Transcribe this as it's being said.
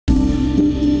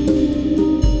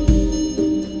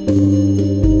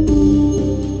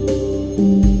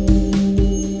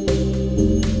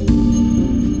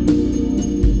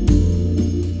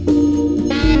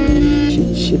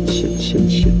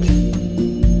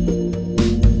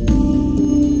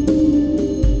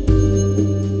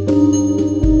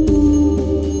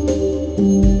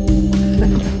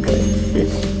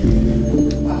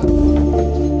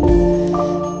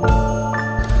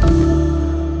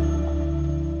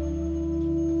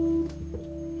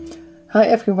Hi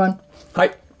everyone.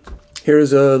 Hi. Here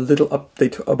is a little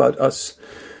update about us.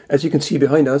 As you can see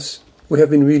behind us, we have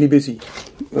been really busy.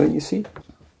 You see?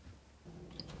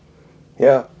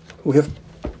 Yeah, we have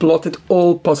plotted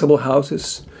all possible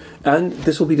houses, and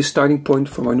this will be the starting point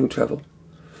for our new travel.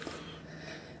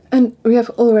 And we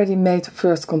have already made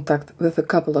first contact with a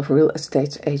couple of real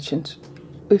estate agents.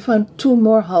 We found 2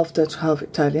 more half-Dutch,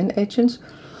 half-Italian agents.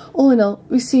 All in all,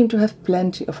 we seem to have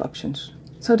plenty of options.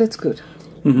 So that's good.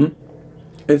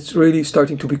 It's really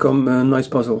starting to become a nice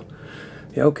puzzle.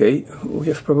 Yeah, okay, we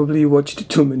have probably watched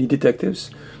too many detectives,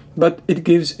 but it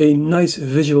gives a nice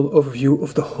visual overview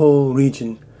of the whole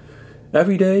region.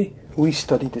 Every day we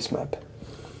study this map.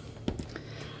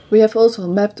 We have also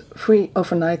mapped 3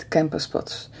 overnight camper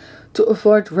spots to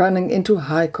avoid running into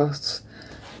high costs.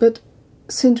 But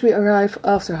since we arrive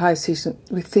after high season,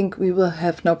 we think we will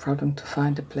have no problem to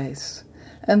find a place.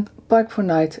 And Park for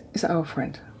Night is our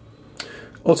friend.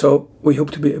 Also, we hope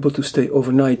to be able to stay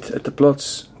overnight at the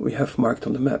plots we have marked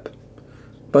on the map.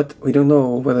 But we don't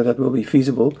know whether that will be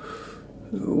feasible.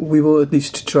 We will at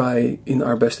least try in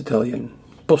our best Italian.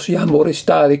 Possiamo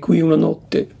restare qui una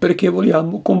notte perché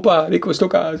vogliamo comprare questa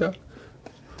casa.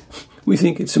 We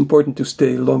think it's important to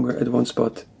stay longer at one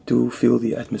spot to feel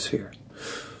the atmosphere.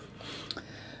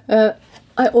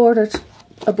 I ordered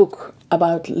a book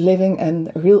about living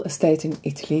and real estate in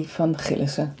Italy van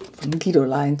Gillissen, from Guido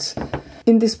Lines.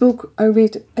 In this book I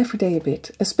read every day a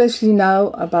bit, especially now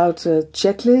about a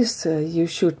checklist you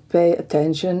should pay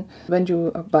attention when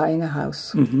you are buying a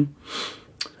house.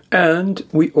 And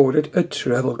we ordered a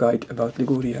travel guide about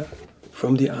Liguria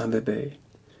from the ANWB.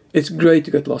 It's great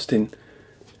to get lost in,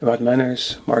 about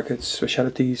manners, markets,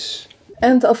 specialities.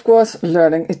 And of course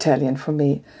learning Italian for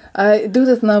me. I do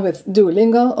that now with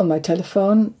Duolingo on my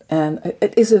telephone, and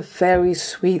it is a very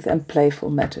sweet and playful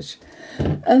method.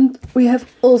 And we have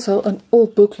also an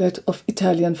old booklet of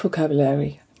Italian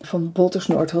vocabulary from Wolters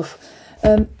Noordhoff,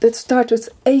 and that starts with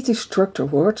 80 structure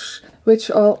words, which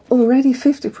are already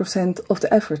 50% of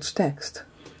the average text.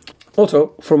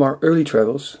 Also, from our early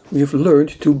travels, we have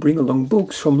learned to bring along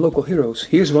books from local heroes.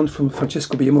 Here's one from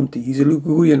Francesco Biamonti. He's a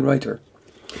Ligurian writer.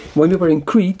 When we were in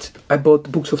Crete, I bought the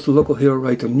books of the local hero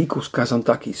writer Nikos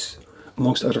Kazantakis,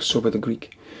 amongst others Sober the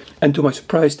Greek. And to my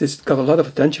surprise, this got a lot of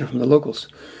attention from the locals,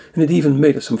 and it even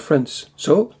made us some friends.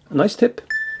 So, a nice tip: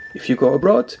 if you go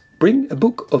abroad, bring a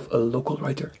book of a local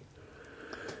writer.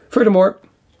 Furthermore,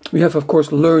 we have of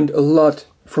course learned a lot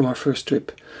from our first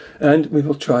trip, and we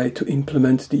will try to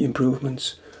implement the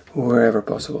improvements wherever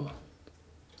possible.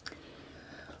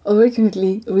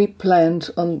 Originally, we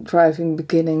planned on driving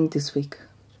beginning this week,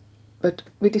 but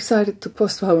we decided to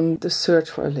postpone the search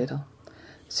for a little,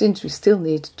 since we still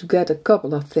need to get a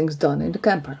couple of things done in the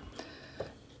camper.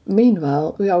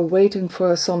 Meanwhile, we are waiting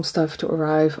for some stuff to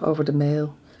arrive over the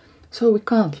mail, so we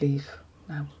can't leave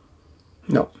now.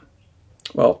 No.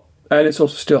 Well, and it's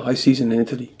also still high season in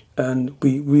Italy, and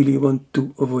we really want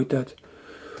to avoid that.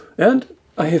 And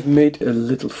I have made a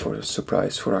little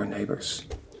surprise for our neighbors,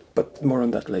 but more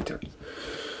on that later.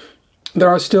 There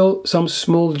are still some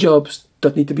small jobs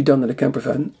that need to be done in the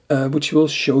campervan, which we'll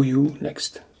show you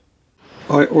next.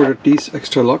 I ordered these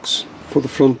extra locks for the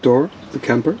front door of the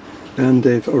camper, and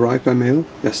they've arrived by mail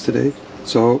yesterday.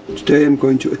 So today I'm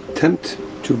going to attempt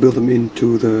to build them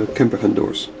into the campervan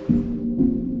doors.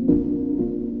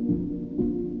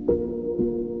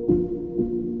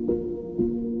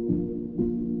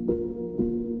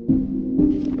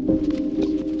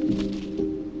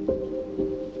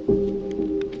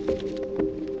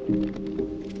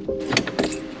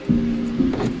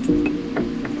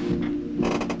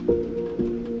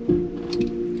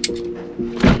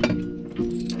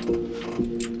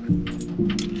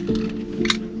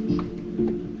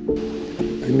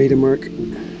 I made a mark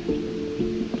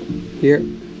here,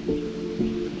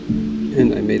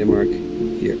 and I made a mark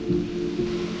here.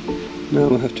 Now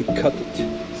I'll have to cut it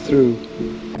through.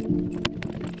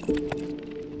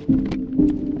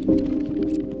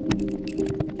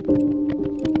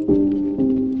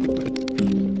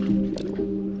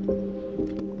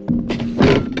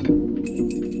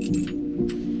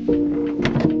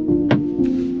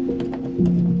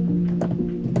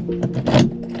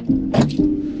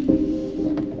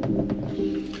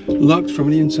 Locked from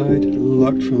the inside,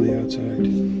 locked from the outside.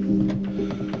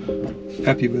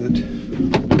 Happy with it.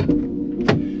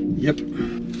 Yep.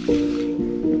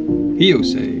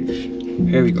 Heosafe.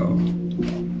 Here we go.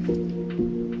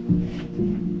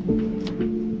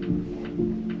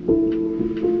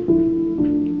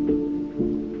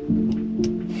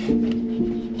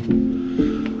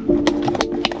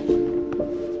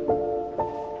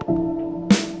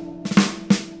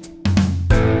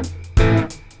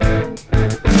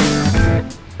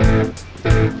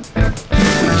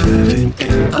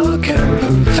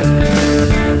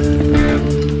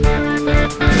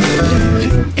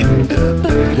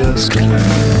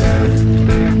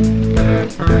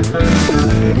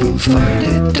 find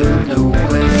it, don't know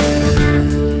when.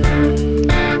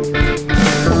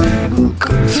 We will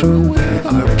go through with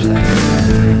our plan.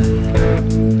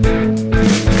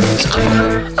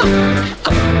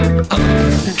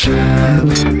 So try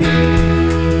with me.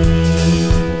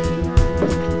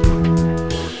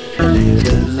 Live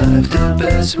the life the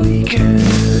best we can.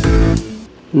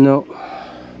 No.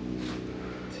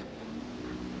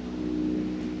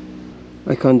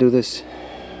 I can't do this.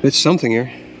 It's something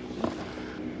here.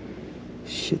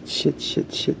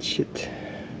 Shit.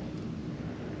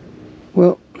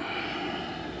 Well,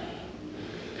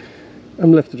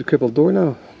 I'm left with a crippled door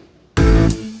now.